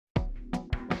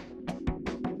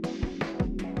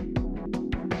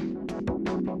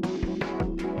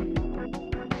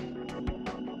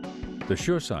The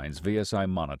SureSigns VSi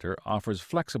monitor offers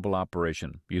flexible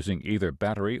operation using either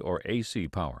battery or AC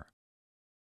power.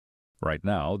 Right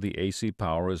now, the AC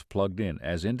power is plugged in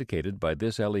as indicated by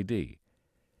this LED.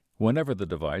 Whenever the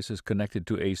device is connected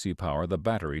to AC power, the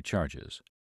battery charges.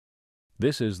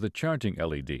 This is the charging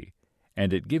LED,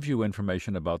 and it gives you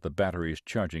information about the battery's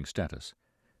charging status.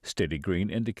 Steady green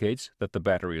indicates that the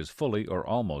battery is fully or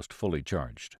almost fully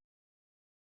charged.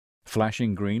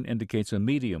 Flashing green indicates a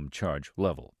medium charge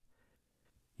level.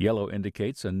 Yellow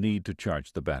indicates a need to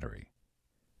charge the battery.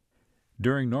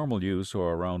 During normal use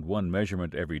or around one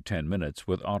measurement every 10 minutes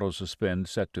with auto suspend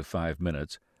set to 5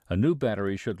 minutes, a new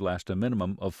battery should last a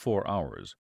minimum of 4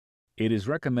 hours. It is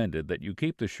recommended that you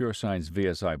keep the SureSigns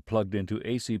VSi plugged into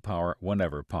AC power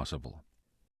whenever possible.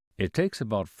 It takes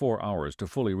about 4 hours to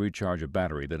fully recharge a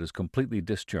battery that is completely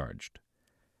discharged.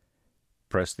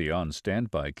 Press the on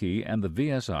standby key and the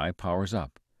VSi powers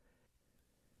up.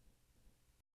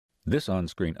 This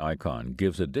on-screen icon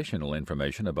gives additional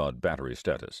information about battery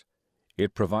status.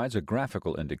 It provides a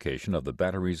graphical indication of the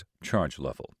battery's charge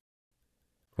level.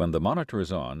 When the monitor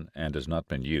is on and has not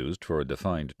been used for a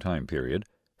defined time period,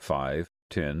 5,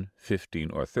 10,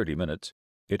 15, or 30 minutes,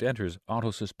 it enters auto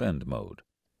suspend mode.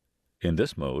 In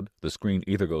this mode, the screen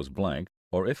either goes blank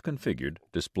or, if configured,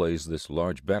 displays this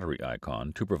large battery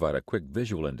icon to provide a quick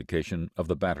visual indication of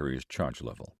the battery's charge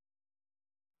level.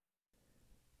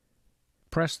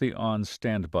 Press the on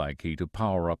standby key to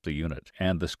power up the unit,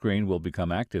 and the screen will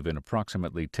become active in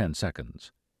approximately 10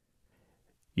 seconds.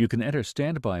 You can enter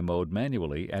standby mode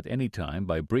manually at any time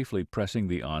by briefly pressing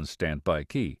the on standby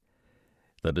key.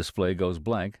 The display goes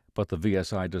blank, but the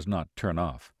VSi does not turn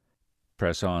off.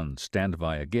 Press on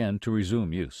standby again to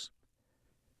resume use.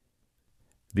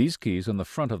 These keys on the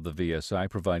front of the VSi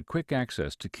provide quick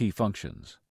access to key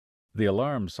functions. The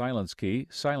alarm silence key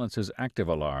silences active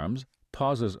alarms,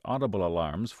 pauses audible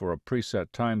alarms for a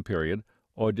preset time period,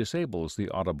 or disables the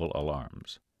audible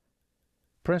alarms.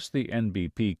 Press the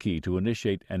NBP key to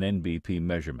initiate an NBP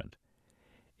measurement.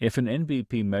 If an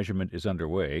NBP measurement is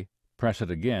underway, press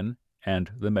it again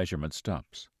and the measurement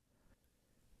stops.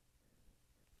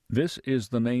 This is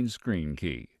the main screen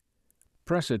key.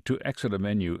 Press it to exit a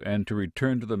menu and to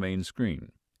return to the main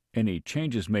screen. Any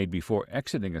changes made before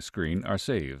exiting a screen are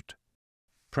saved.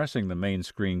 Pressing the main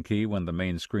screen key when the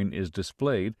main screen is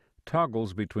displayed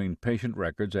toggles between patient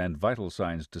records and vital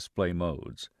signs display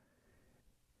modes.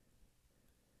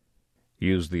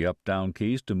 Use the up-down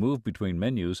keys to move between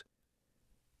menus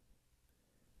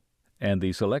and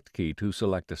the select key to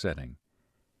select a setting.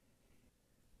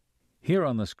 Here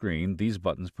on the screen, these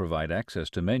buttons provide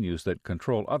access to menus that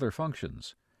control other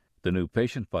functions. The New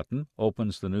Patient button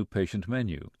opens the New Patient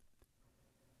menu.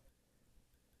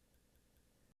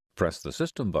 Press the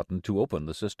System button to open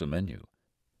the System menu.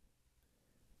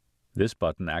 This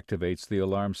button activates the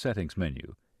Alarm Settings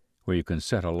menu, where you can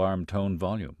set alarm tone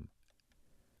volume.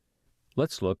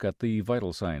 Let's look at the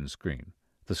Vital Signs screen.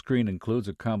 The screen includes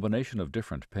a combination of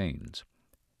different panes.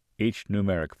 Each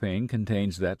numeric pane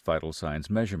contains that vital signs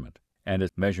measurement and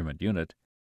its measurement unit.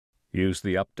 Use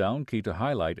the up-down key to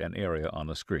highlight an area on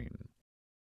the screen.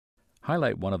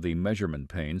 Highlight one of the measurement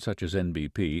panes, such as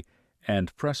NBP,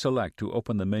 and press Select to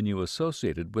open the menu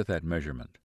associated with that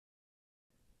measurement.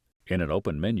 In an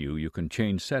open menu, you can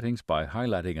change settings by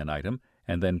highlighting an item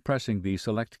and then pressing the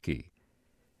Select key.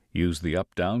 Use the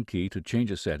up-down key to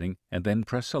change a setting and then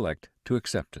press Select to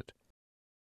accept it.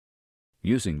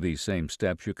 Using these same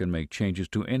steps, you can make changes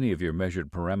to any of your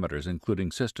measured parameters,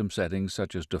 including system settings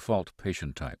such as default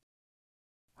patient type.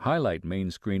 Highlight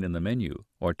Main Screen in the menu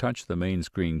or touch the Main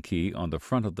Screen key on the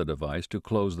front of the device to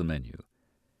close the menu.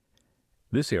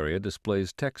 This area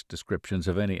displays text descriptions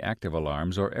of any active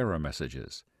alarms or error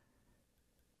messages.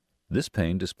 This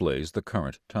pane displays the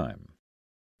current time.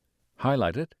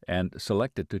 Highlight it and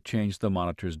select it to change the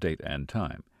monitor's date and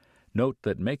time. Note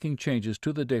that making changes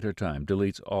to the date or time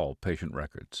deletes all patient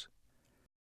records.